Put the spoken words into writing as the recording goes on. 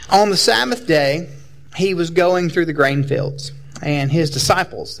On the Sabbath day, he was going through the grain fields, and his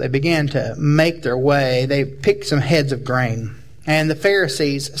disciples, they began to make their way. They picked some heads of grain. And the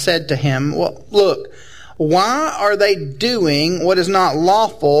Pharisees said to him, well, look, why are they doing what is not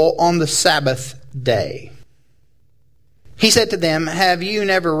lawful on the Sabbath day? He said to them, have you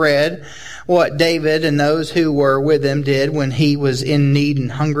never read what David and those who were with him did when he was in need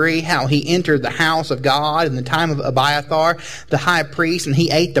and hungry? How he entered the house of God in the time of Abiathar, the high priest, and he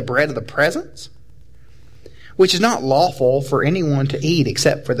ate the bread of the presence, which is not lawful for anyone to eat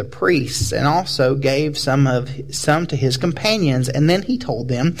except for the priests, and also gave some to his companions. And then he told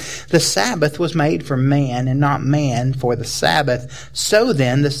them, the Sabbath was made for man, and not man for the Sabbath. So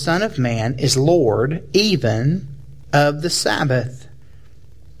then the Son of Man is Lord even of the Sabbath.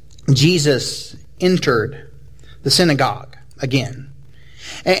 Jesus entered the synagogue again,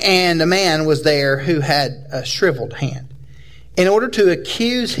 and a man was there who had a shriveled hand. In order to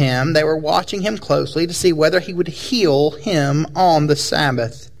accuse him, they were watching him closely to see whether he would heal him on the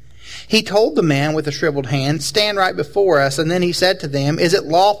Sabbath. He told the man with the shriveled hand, stand right before us. And then he said to them, is it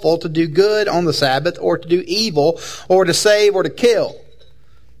lawful to do good on the Sabbath, or to do evil, or to save, or to kill?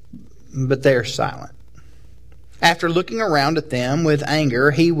 But they're silent. After looking around at them with anger,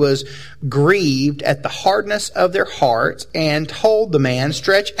 he was grieved at the hardness of their hearts and told the man,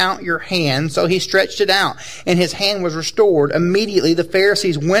 stretch out your hand. So he stretched it out, and his hand was restored. Immediately the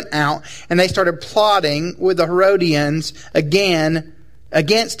Pharisees went out, and they started plotting with the Herodians again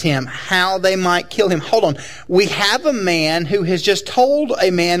against him, how they might kill him. Hold on. We have a man who has just told a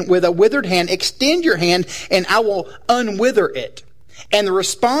man with a withered hand, extend your hand, and I will unwither it. And the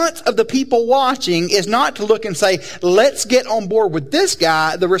response of the people watching is not to look and say, let's get on board with this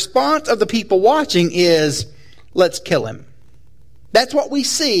guy. The response of the people watching is, let's kill him. That's what we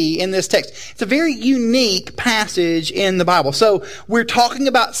see in this text. It's a very unique passage in the Bible. So we're talking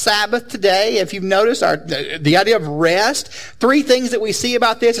about Sabbath today. If you've noticed the idea of rest, 3 things that we see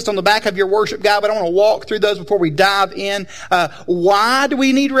about this. It's on the back of your worship guide, but I want to walk through those before we dive in. Why do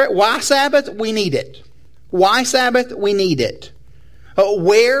we need rest? Why Sabbath? We need it. Why Sabbath? We need it.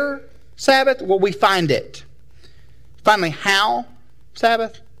 Where Sabbath? Well, we find it. Finally, how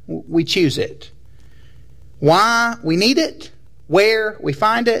Sabbath? We choose it. Why? We need it. Where? We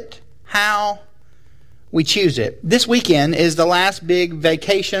find it. How? We choose it. This weekend is the last big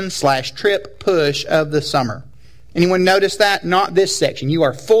vacation/trip push of the summer. Anyone notice that? Not this section. You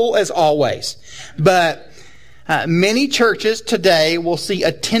are full as always. But many churches today will see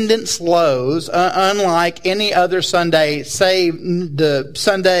attendance lows unlike any other Sunday, save the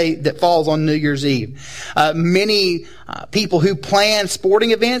Sunday that falls on New Year's Eve. Many people who plan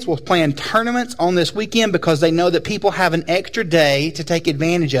sporting events will plan tournaments on this weekend because they know that people have an extra day to take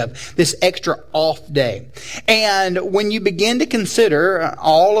advantage of, this extra off day. And when you begin to consider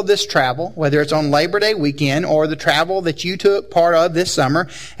all of this travel, whether it's on Labor Day weekend or the travel that you took part of this summer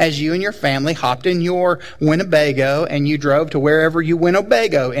as you and your family hopped in your Winnebago and you drove to wherever you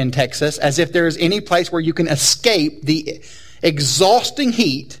Winnebago in Texas, as if there is any place where you can escape the exhausting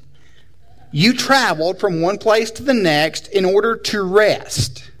heat, you traveled from one place to the next in order to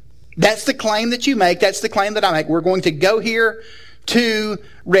rest. That's the claim that you make. That's the claim that I make. We're going to go here to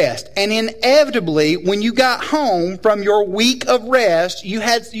rest. And inevitably, when you got home from your week of rest,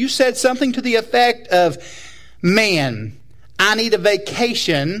 you said something to the effect of, man, I need a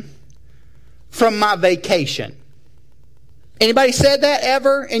vacation from my vacation. Anybody said that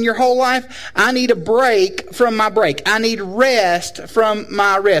ever in your whole life? I need a break from my break. I need rest from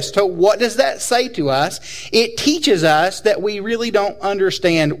my rest. So what does that say to us? It teaches us that we really don't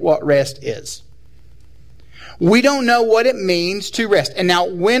understand what rest is. We don't know what it means to rest. And now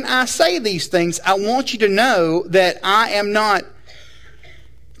when I say these things, I want you to know that I am not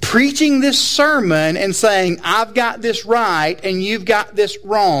preaching this sermon and saying, I've got this right and you've got this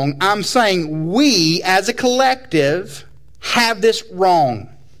wrong. I'm saying we as a collective have this wrong.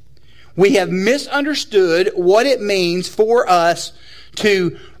 We have misunderstood what it means for us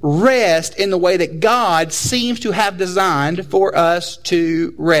to rest in the way that God seems to have designed for us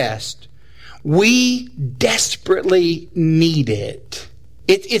to rest. We desperately need it.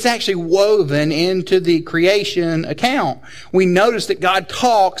 It's actually woven into the creation account. We notice that God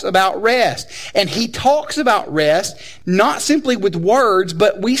talks about rest. And He talks about rest not simply with words,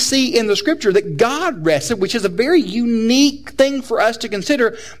 but we see in the Scripture that God rested, which is a very unique thing for us to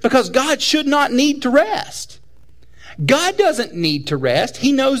consider because God should not need to rest. God doesn't need to rest.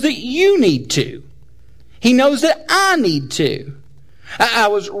 He knows that you need to. He knows that I need to. I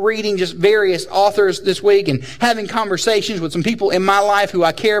was reading just various authors this week and having conversations with some people in my life who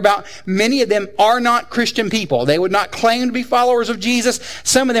I care about. Many of them are not Christian people. They would not claim to be followers of Jesus.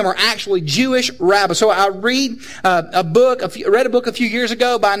 Some of them are actually Jewish rabbis. So I read read a book a few years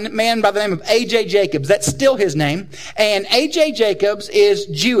ago by a man by the name of A.J. Jacobs. That's still his name. And A.J. Jacobs is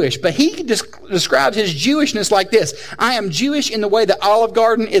Jewish, but he describes his Jewishness like this: I am Jewish in the way that Olive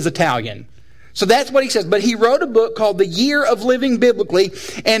Garden is Italian. So that's what he says. But he wrote a book called The Year of Living Biblically,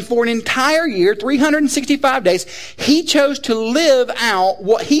 and for an entire year, 365 days, he chose to live out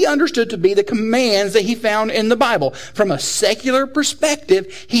what he understood to be the commands that he found in the Bible. From a secular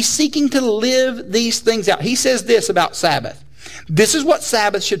perspective, he's seeking to live these things out. He says this about Sabbath. This is what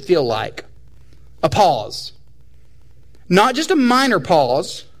Sabbath should feel like. A pause. Not just a minor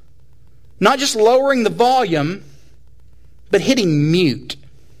pause, not just lowering the volume, but hitting mute.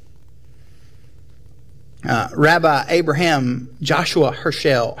 Rabbi Abraham Joshua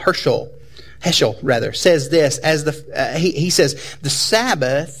Heschel says this as he says, the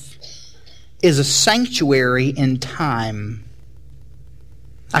Sabbath is a sanctuary in time.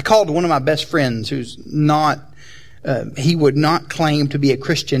 I called one of my best friends who's not he would not claim to be a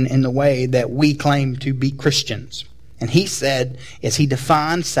Christian in the way that we claim to be Christians. And he said, as he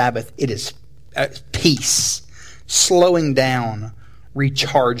defined Sabbath, it is peace, slowing down,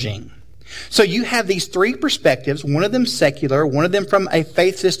 recharging. So you have these three perspectives, one of them secular, one of them from a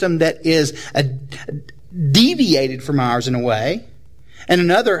faith system that is deviated from ours in a way, and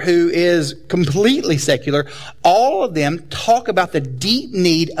another who is completely secular. All of them talk about the deep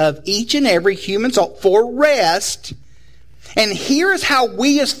need of each and every human soul for rest. And here is how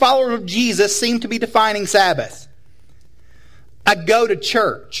we as followers of Jesus seem to be defining Sabbath. I go to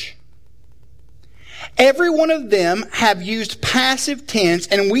church. Every one of them have used passive tense,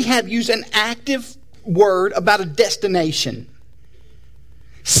 and we have used an active word about a destination.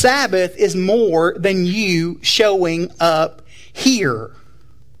 Sabbath is more than you showing up here.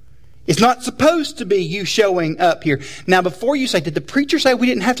 It's not supposed to be you showing up here. Now, before you say, did the preacher say we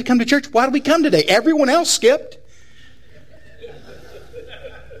didn't have to come to church? Why did we come today? Everyone else skipped.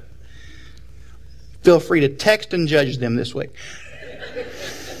 Feel free to text and judge them this week.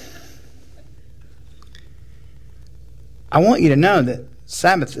 I want you to know that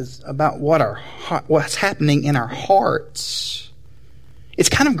Sabbath is about what's happening in our hearts. It's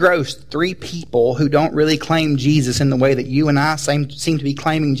kind of gross. Three people who don't really claim Jesus in the way that you and I seem to be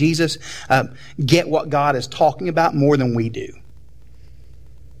claiming Jesus get what God is talking about more than we do.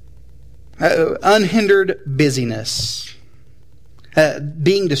 Unhindered busyness.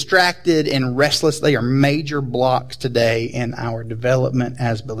 Being distracted and restless. They are major blocks today in our development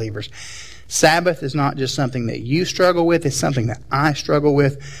as believers. Sabbath is not just something that you struggle with, it's something that I struggle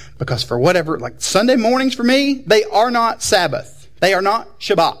with, because for whatever, like Sunday mornings for me, they are not Sabbath. They are not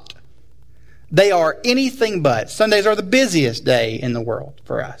Shabbat. They are anything but. Sundays are the busiest day in the world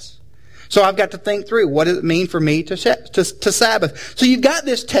for us. So I've got to think through, what does it mean for me to Sabbath? So you've got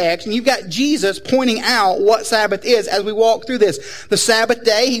this text, and you've got Jesus pointing out what Sabbath is as we walk through this. The Sabbath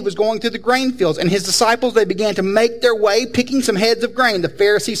day, he was going through the grain fields, and his disciples, they began to make their way, picking some heads of grain. The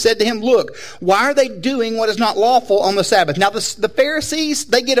Pharisees said to him, look, why are they doing what is not lawful on the Sabbath? Now the Pharisees,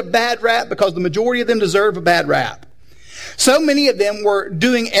 they get a bad rap because the majority of them deserve a bad rap. So many of them were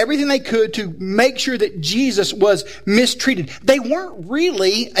doing everything they could to make sure that Jesus was mistreated. They weren't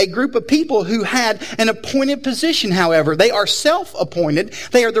really a group of people who had an appointed position, however. They are self-appointed.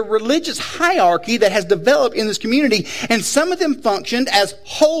 They are the religious hierarchy that has developed in this community, and some of them functioned as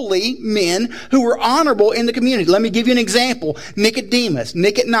holy men who were honorable in the community. Let me give you an example. Nicodemus,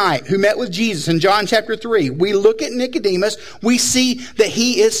 Nick at night, who met with Jesus in John chapter 3. We look at Nicodemus, we see that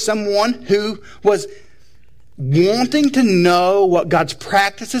he is someone who was wanting to know what God's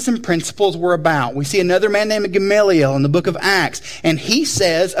practices and principles were about. We see another man named Gamaliel in the book of Acts, and he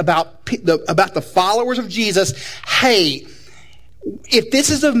says about the followers of Jesus, hey, if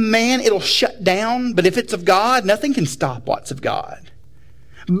this is of man, it'll shut down, but if it's of God, nothing can stop what's of God.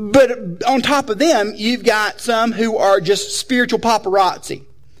 But on top of them, you've got some who are just spiritual paparazzi.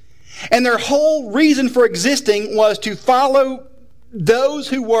 And their whole reason for existing was to follow those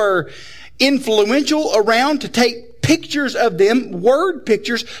who were influential around, to take pictures of them, word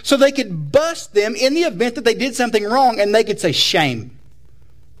pictures, so they could bust them in the event that they did something wrong, and they could say, shame,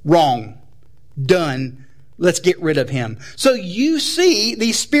 wrong, done, let's get rid of him. So you see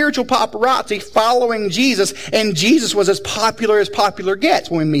these spiritual paparazzi following Jesus, and Jesus was as popular gets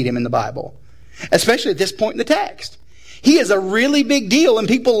when we meet him in the Bible, especially at this point in the text. He is a really big deal, and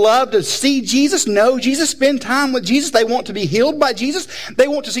people love to see Jesus, know Jesus, spend time with Jesus. They want to be healed by Jesus. They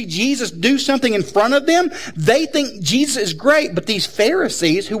want to see Jesus do something in front of them. They think Jesus is great, but these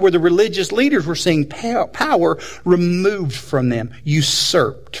Pharisees, who were the religious leaders, were seeing power removed from them,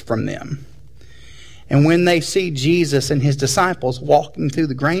 usurped from them. And when they see Jesus and his disciples walking through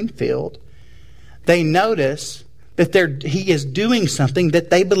the grain field, they notice that he is doing something that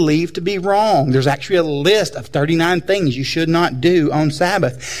they believe to be wrong. There's actually a list of 39 things you should not do on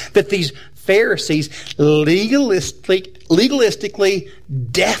Sabbath that these Pharisees legalistically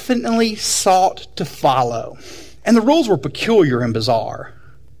definitely sought to follow. And the rules were peculiar and bizarre.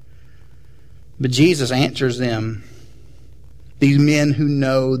 But Jesus answers them, these men who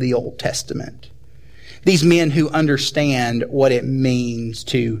know the Old Testament, these men who understand what it means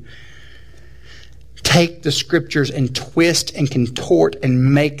to take the Scriptures and twist and contort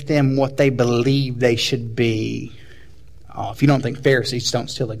and make them what they believe they should be. If you don't think Pharisees don't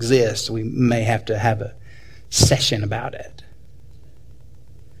still exist, we may have to have a session about it.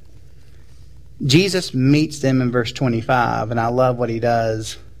 Jesus meets them in verse 25, and I love what he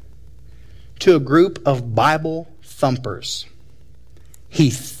does. To a group of Bible thumpers,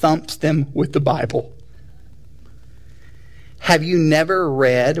 he thumps them with the Bible. Have you never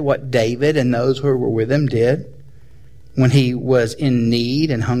read what David and those who were with him did when he was in need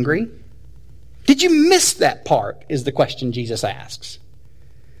and hungry? Did you miss that part, is the question Jesus asks.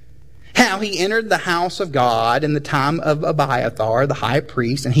 How he entered the house of God in the time of Abiathar, the high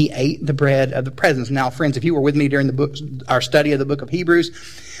priest, and he ate the bread of the presence. Now, friends, if you were with me during our study of the book of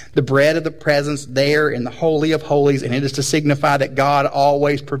Hebrews, the bread of the presence there in the Holy of Holies, and it is to signify that God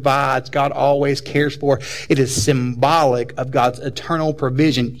always provides, God always cares for. It is symbolic of God's eternal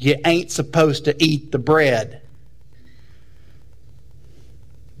provision. You ain't supposed to eat the bread.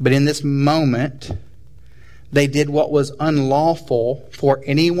 But in this moment, they did what was unlawful for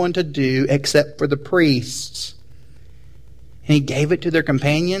anyone to do except for the priests. And he gave it to their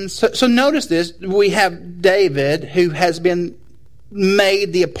companions. So notice this. We have David, who has been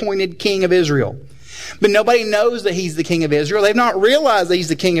made the appointed king of Israel. But nobody knows that he's the king of Israel. They've not realized that he's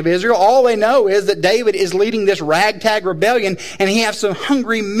the king of Israel. All they know is that David is leading this ragtag rebellion, and he has some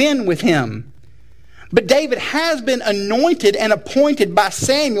hungry men with him. But David has been anointed and appointed by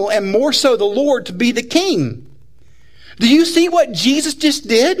Samuel, and more so the Lord, to be the king. Do you see what Jesus just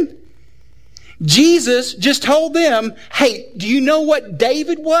did? Jesus just told them, hey, do you know what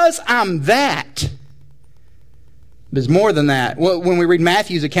David was? I'm that. There's more than that. When we read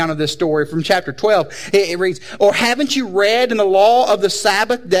Matthew's account of this story from chapter 12, it reads, or haven't you read in the law of the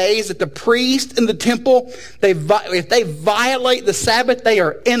Sabbath days that the priest in the temple, if they violate the Sabbath, they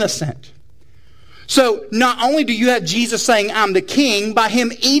are innocent. So not only do you have Jesus saying, I'm the king, by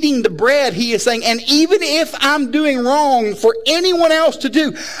him eating the bread, he is saying, and even if I'm doing wrong for anyone else to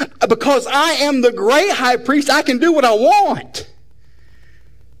do, because I am the great high priest, I can do what I want.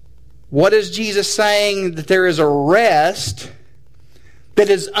 What is Jesus saying? That there is a rest that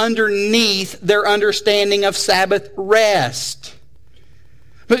is underneath their understanding of Sabbath rest.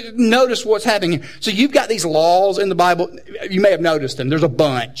 But notice what's happening. So you've got these laws in the Bible. You may have noticed them. There's a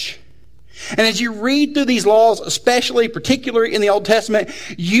bunch. And as you read through these laws, especially, particularly in the Old Testament,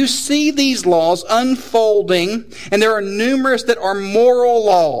 you see these laws unfolding, and there are numerous that are moral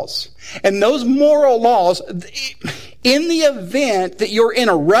laws. And those moral laws, in the event that you're in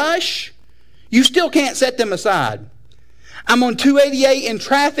a rush, you still can't set them aside. I'm on 288 in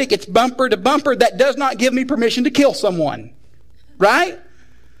traffic, it's bumper to bumper. That does not give me permission to kill someone. Right?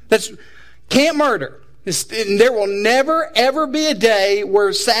 Can't murder. There will never, ever be a day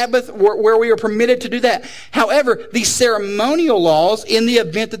where where we are permitted to do that. However, these ceremonial laws, in the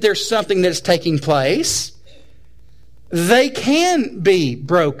event that there's something that's taking place, they can be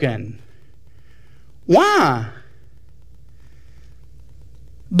broken. Why?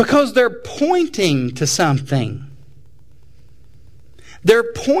 Because they're pointing to something.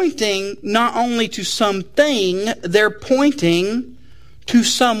 They're pointing not only to something, they're pointing to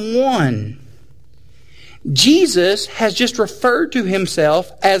someone. Jesus has just referred to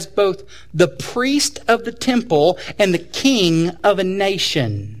himself as both the priest of the temple and the king of a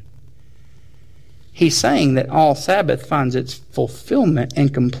nation. He's saying that all Sabbath finds its fulfillment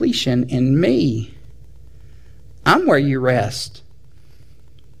and completion in me. I'm where you rest.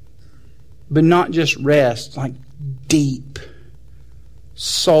 But not just rest, like deep,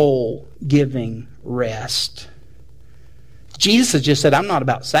 soul-giving rest. Jesus has just said, I'm not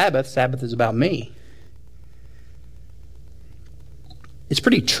about Sabbath. Sabbath is about me. It's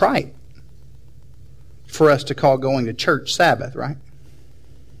pretty trite for us to call going to church Sabbath, right?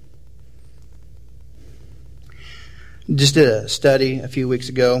 Just did a study a few weeks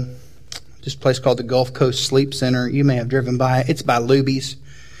ago. This place called the Gulf Coast Sleep Center. You may have driven by it. It's by Luby's.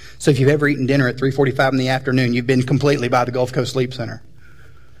 So if you've ever eaten dinner at 3:45 in the afternoon, you've been completely by the Gulf Coast Sleep Center.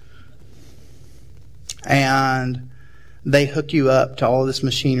 And they hook you up to all of this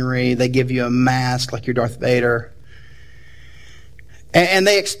machinery. They give you a mask like you're Darth Vader. And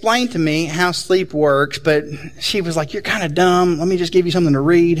they explained to me how sleep works, but she was like, "You're kind of dumb. Let me just give you something to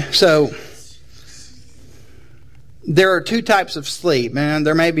read." So there are two types of sleep, and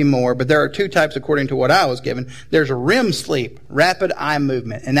there may be more, but there are two types according to what I was given. There's a REM sleep, rapid eye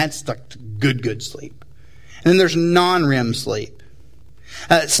movement, and that's like good sleep. And then there's non-REM sleep.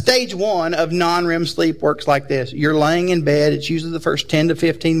 Stage 1 of non-REM sleep works like this. You're laying in bed. It's usually the first 10 to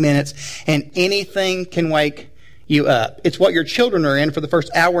 15 minutes, and anything can wake you up. It's what your children are in for the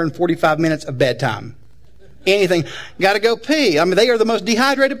first hour and 45 minutes of bedtime. Anything. Got to go pee. I mean, they are the most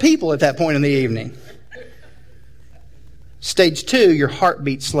dehydrated people at that point in the evening. Stage 2, your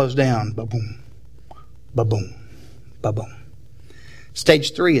heartbeat slows down. Ba-boom, ba-boom, ba-boom.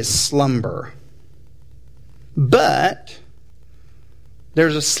 Stage 3 is slumber. But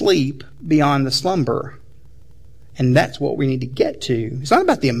there's a sleep beyond the slumber. And that's what we need to get to. It's not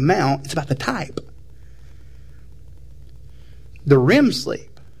about the amount, it's about the type. The REM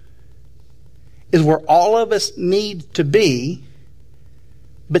sleep is where all of us need to be,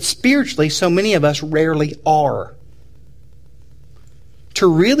 but spiritually, so many of us rarely are. To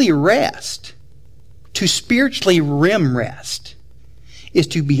really rest, to spiritually REM rest, is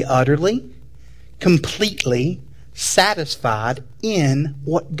to be utterly, completely satisfied in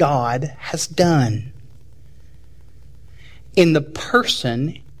what God has done. In the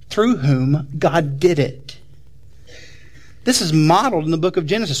person through whom God did it. This is modeled in the book of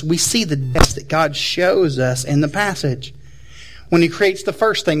Genesis. We see the depths that God shows us in the passage. When He creates the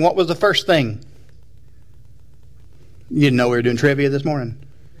first thing, what was the first thing? You didn't know we were doing trivia this morning.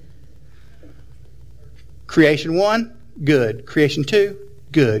 Creation 1, good. Creation 2,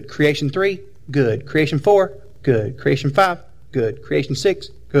 good. Creation 3, good. Creation 4, good. Creation 5, good. Creation 6,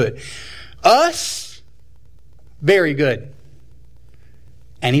 good. Us, very good.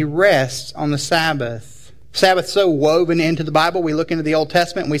 And He rests on the Sabbath. Sabbath's so woven into the Bible. We look into the Old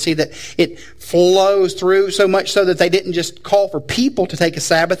Testament and we see that it flows through so much so that they didn't just call for people to take a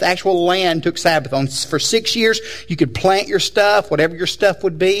Sabbath. Actual land took Sabbath. For 6 years, you could plant your stuff, whatever your stuff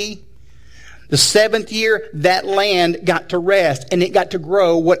would be. The 7th year, that land got to rest and it got to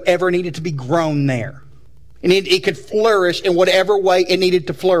grow whatever needed to be grown there. And it could flourish in whatever way it needed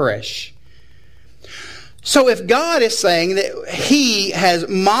to flourish. So if God is saying that He has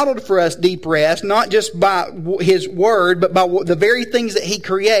modeled for us deep rest, not just by His Word, but by the very things that He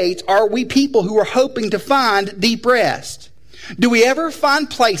creates, are we people who are hoping to find deep rest? Do we ever find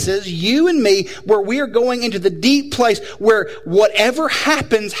places, you and me, where we are going into the deep place where whatever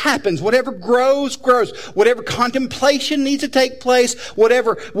happens, happens. Whatever grows, grows. Whatever contemplation needs to take place,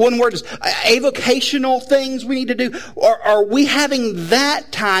 whatever, one word is, avocational things we need to do. Or are we having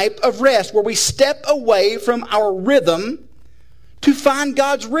that type of rest where we step away from our rhythm to find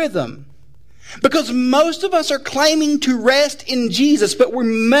God's rhythm? Because most of us are claiming to rest in Jesus, but we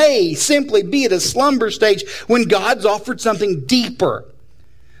may simply be at a slumber stage when God's offered something deeper.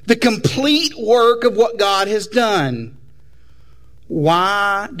 The complete work of what God has done.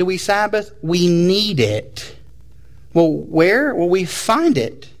 Why do we Sabbath? We need it. Well, where? Well, we find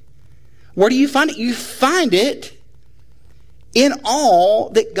it. Where do you find it? You find it in all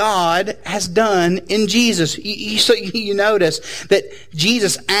that God has done in Jesus. So you notice that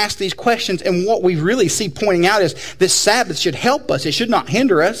Jesus asked these questions, and what we really see pointing out is this Sabbath should help us. It should not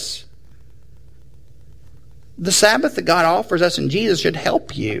hinder us. The Sabbath that God offers us in Jesus should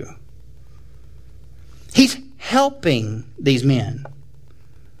help you. He's helping these men.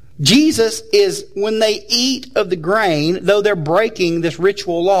 Jesus is, when they eat of the grain, though they're breaking this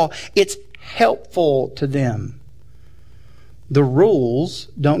ritual law, it's helpful to them. The rules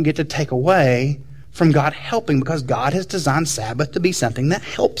don't get to take away from God helping, because God has designed Sabbath to be something that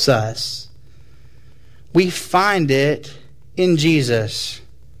helps us. We find it in Jesus.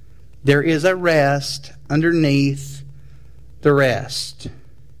 There is a rest underneath the rest.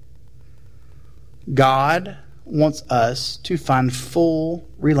 God wants us to find full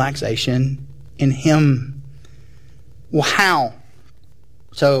relaxation in Him. Well, how?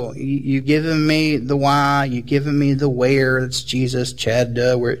 So you've given me the why, you've given me the where. It's Jesus, Chad,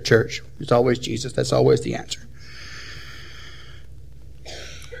 we're at church. It's always Jesus. That's always the answer.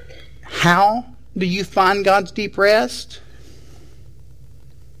 How do you find God's deep rest?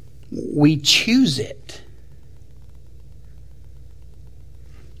 We choose it.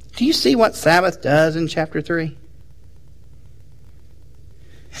 Do you see what Sabbath does in chapter 3?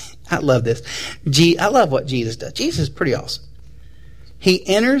 I love this. I love what Jesus does. Jesus is pretty awesome. He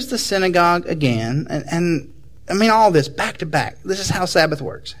enters the synagogue again, and I mean all this back to back. This is how Sabbath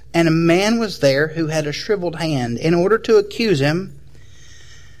works. And a man was there who had a shriveled hand. In order to accuse him,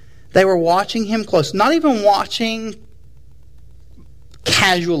 they were watching him close. Not even watching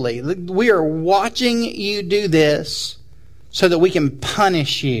casually. We are watching you do this so that we can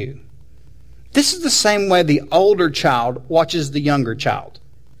punish you. This is the same way the older child watches the younger child.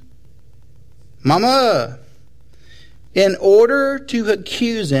 Mama! In order to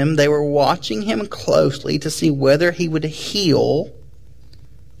accuse him, they were watching him closely to see whether he would heal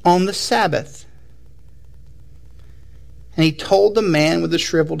on the Sabbath. And he told the man with the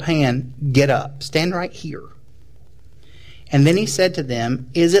shriveled hand, "Get up, stand right here." And then he said to them,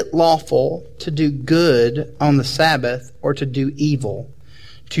 "Is it lawful to do good on the Sabbath or to do evil,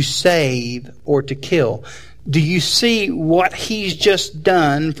 to save or to kill?" Do you see what he's just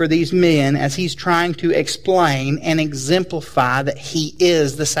done for these men as he's trying to explain and exemplify that he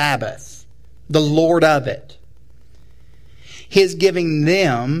is the Sabbath, the Lord of it? He is giving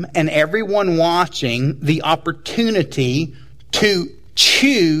them and everyone watching the opportunity to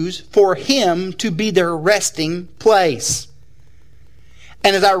choose for him to be their resting place.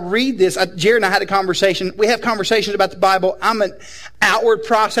 And as I read this, Jared and I had a conversation. We have conversations about the Bible. I'm an outward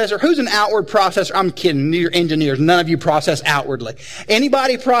processor. Who's an outward processor? I'm kidding. You're engineers. None of you process outwardly.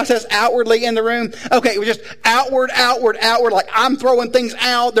 Anybody process outwardly in the room? Okay, we're just outward. Like I'm throwing things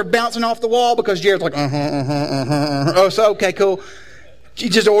out. They're bouncing off the wall because Jared's like, Oh, so okay, cool. You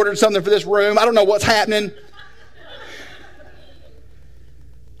just ordered something for this room. I don't know what's happening.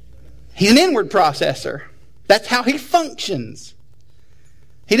 He's an inward processor. That's how he functions.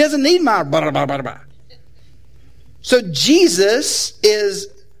 He doesn't need my blah, blah, blah, blah. So Jesus is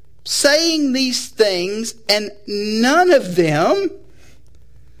saying these things and none of them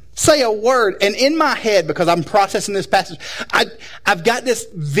say a word. And in my head, because I'm processing this passage, I've got this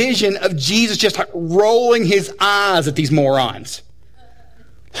vision of Jesus just like rolling his eyes at these morons.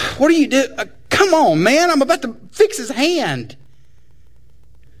 What do you do? Come on, man. I'm about to fix his hand.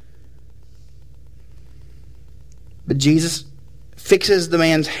 But Jesus fixes the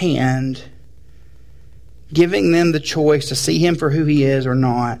man's hand, giving them the choice to see him for who he is or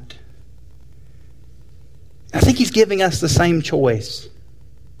not. I think he's giving us the same choice.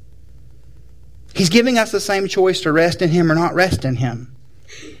 He's giving us the same choice to rest in him or not rest in him.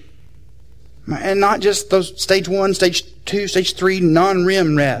 And not just those stage 1, stage 2, stage 3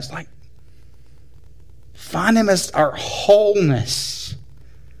 non-REM rest. Like, find him as our wholeness.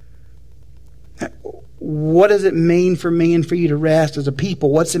 What does it mean for me and for you to rest as a people?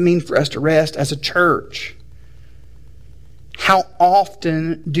 What's it mean for us to rest as a church? How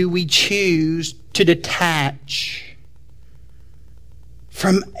often do we choose to detach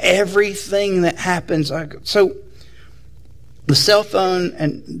from everything that happens? So the cell phone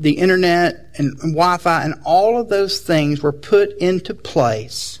and the internet and Wi-Fi and all of those things were put into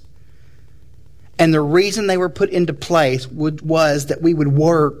place. And the reason they were put into place was that we would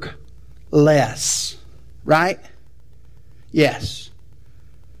work less. Right? Yes.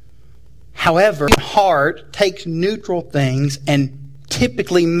 However, heart takes neutral things and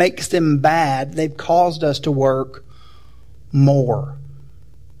typically makes them bad. They've caused us to work more.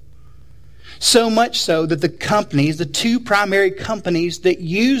 So much so that the companies, the two primary companies that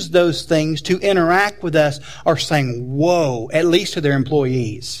use those things to interact with us are saying, whoa, at least to their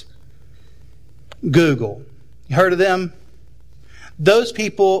employees. Google. You heard of them? Those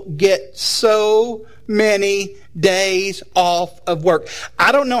people get so many days off of work.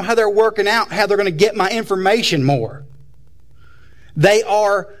 I don't know how they're working out, how they're going to get my information more. They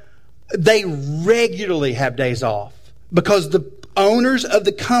regularly have days off because the owners of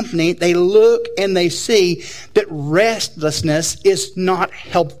the company, they look and they see that restlessness is not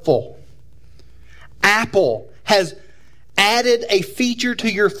helpful. Apple has added a feature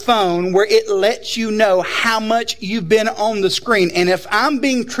to your phone where it lets you know how much you've been on the screen. And if I'm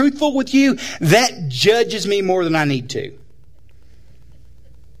being truthful with you, that judges me more than I need to.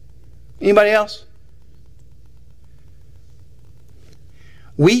 Anybody else?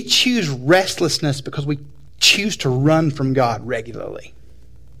 We choose restlessness because we choose to run from God regularly.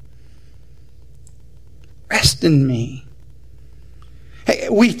 Rest in me. Hey,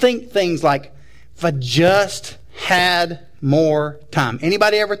 we think things like, if I just had more time.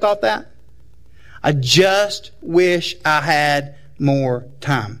 Anybody ever thought that? I just wish I had more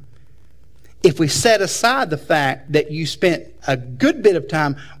time. If we set aside the fact that you spent a good bit of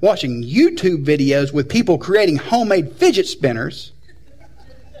time watching YouTube videos with people creating homemade fidget spinners,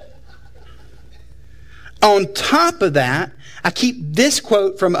 On top of that, I keep this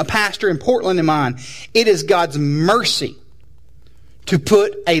quote from a pastor in Portland in mind. It is God's mercy to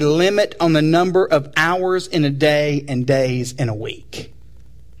put a limit on the number of hours in a day and days in a week.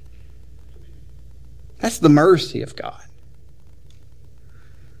 That's the mercy of God.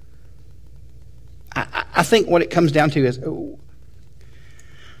 I think what it comes down to is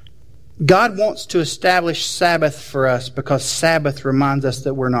God wants to establish Sabbath for us because Sabbath reminds us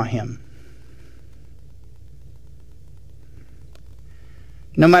that we're not Him.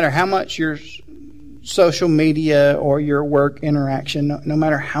 No matter how much your social media or your work interaction, no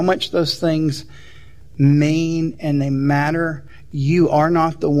matter how much those things mean and they matter, you are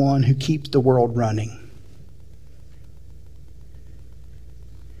not the one who keeps the world running.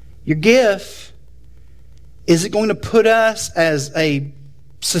 Your gift isn't going to put us as a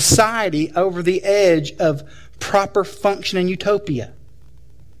society over the edge of proper function and utopia.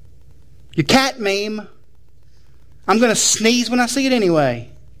 Your cat meme, I'm going to sneeze when I see it anyway.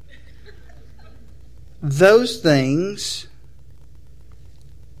 Those things,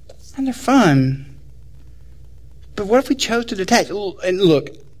 and they're fun. But what if we chose to detach? And look,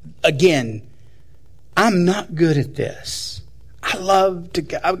 again, I'm not good at this. I love to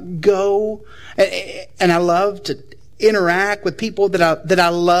go and I love to interact with people that I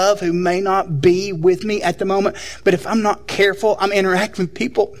love who may not be with me at the moment. But if I'm not careful, I'm interacting with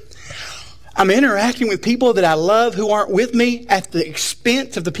people that I love who aren't with me at the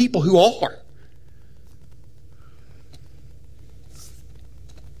expense of the people who are.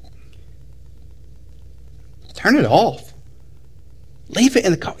 Turn it off. Leave it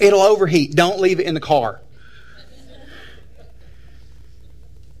in the car. It'll overheat. Don't leave it in the car.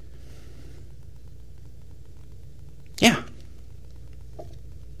 Yeah.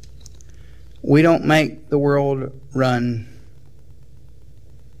 We don't make the world run.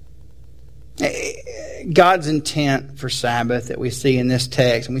 God's intent for Sabbath that we see in this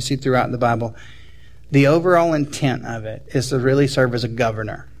text and we see throughout the Bible, the overall intent of it is to really serve as a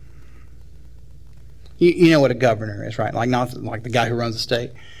governor. You know what a governor is, right? Like not like the guy who runs the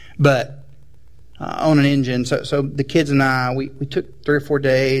state, but on an engine. So the kids and I, we took 3 or 4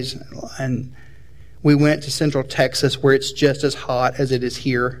 days and we went to Central Texas where it's just as hot as it is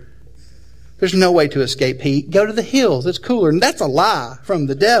here. There's no way to escape heat. Go to the hills. It's cooler. And that's a lie from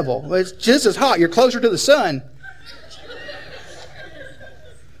the devil. It's just as hot. You're closer to the sun.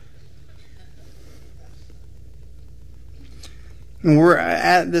 And we're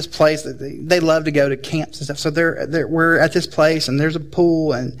at this place that they love to go to camps and stuff. So we're at this place and there's a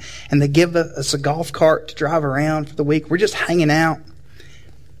pool and they give us a golf cart to drive around for the week. We're just hanging out.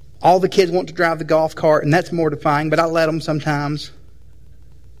 All the kids want to drive the golf cart, and that's mortifying, but I let them sometimes.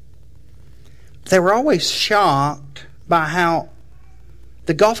 They were always shocked by how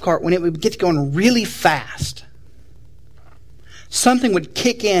the golf cart, when it would get going really fast, something would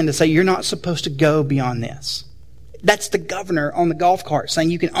kick in to say, you're not supposed to go beyond this. That's the governor on the golf cart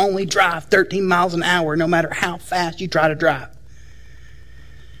saying you can only drive 13 miles an hour no matter how fast you try to drive.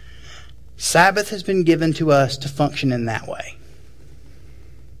 Sabbath has been given to us to function in that way.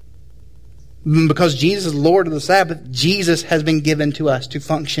 Because Jesus is Lord of the Sabbath, Jesus has been given to us to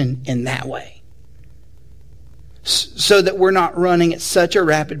function in that way. So that we're not running at such a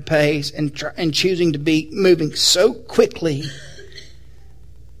rapid pace and choosing to be moving so quickly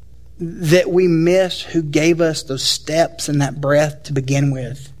that we miss who gave us those steps and that breath to begin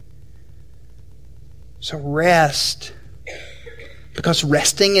with. So rest. Because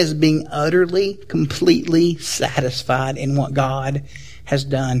resting is being utterly, completely satisfied in what God has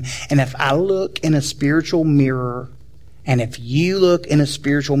done. And if I look in a spiritual mirror, and if you look in a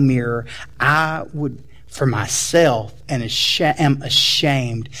spiritual mirror, I would, for myself, am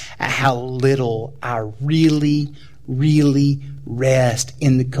ashamed at how little I really, really rest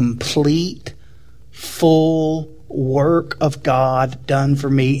in the complete, full work of God done for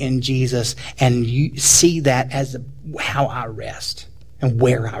me in Jesus. And you see that as how I rest and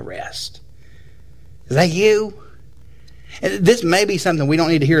where I rest. Is that you? This may be something we don't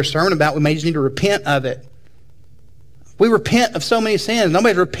need to hear a sermon about. We may just need to repent of it. We repent of so many sins.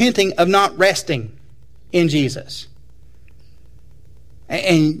 Nobody's repenting of not resting in Jesus.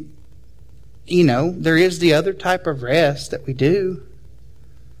 And, you know, there is the other type of rest that we do.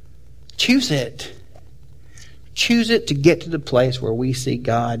 Choose it. Choose it to get to the place where we see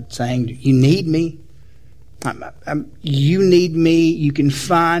God saying, you need me. You need me. You can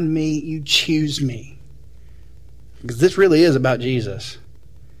find me. You choose me. Because this really is about Jesus.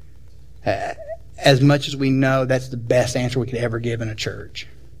 As much as we know that's the best answer we could ever give in a church.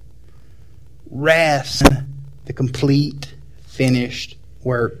 Rest in the complete, finished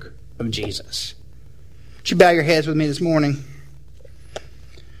work of Jesus. Would you bow your heads with me this morning?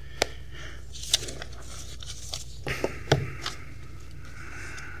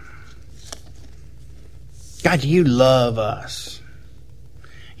 God, you love us.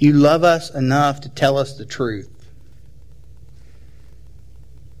 You love us enough to tell us the truth.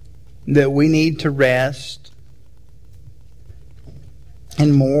 That we need to rest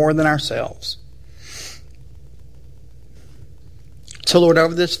in more than ourselves. So Lord,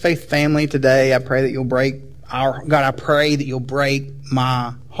 over this faith family today, I pray that you'll break I pray that you'll break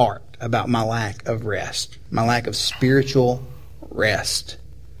my heart about my lack of rest, my lack of spiritual rest.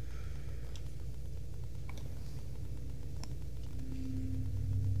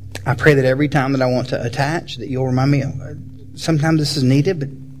 I pray that every time that I want to attach, that you'll remind me, sometimes this is needed, but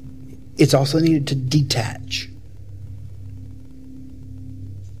it's also needed to detach.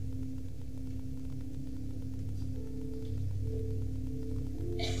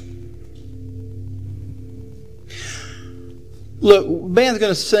 Look, band's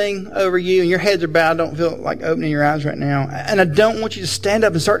going to sing over you, and your heads are bowed. Don't feel like opening your eyes right now. And I don't want you to stand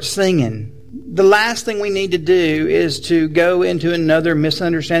up and start singing. The last thing we need to do is to go into another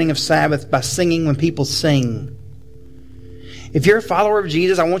misunderstanding of Sabbath by singing when people sing. If you're a follower of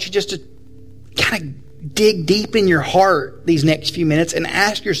Jesus, I want you just to kind of dig deep in your heart these next few minutes and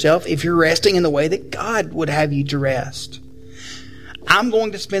ask yourself if you're resting in the way that God would have you to rest. I'm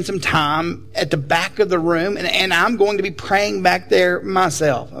going to spend some time at the back of the room, and I'm going to be praying back there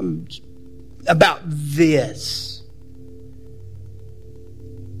myself about this.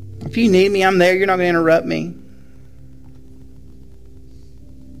 If you need me, I'm there. You're not going to interrupt me.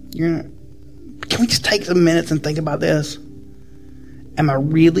 Can we just take some minutes and think about this? Am I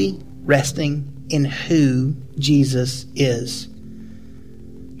really resting in who Jesus is?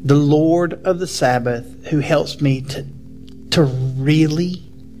 The Lord of the Sabbath, who helps me to really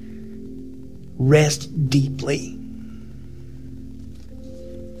rest deeply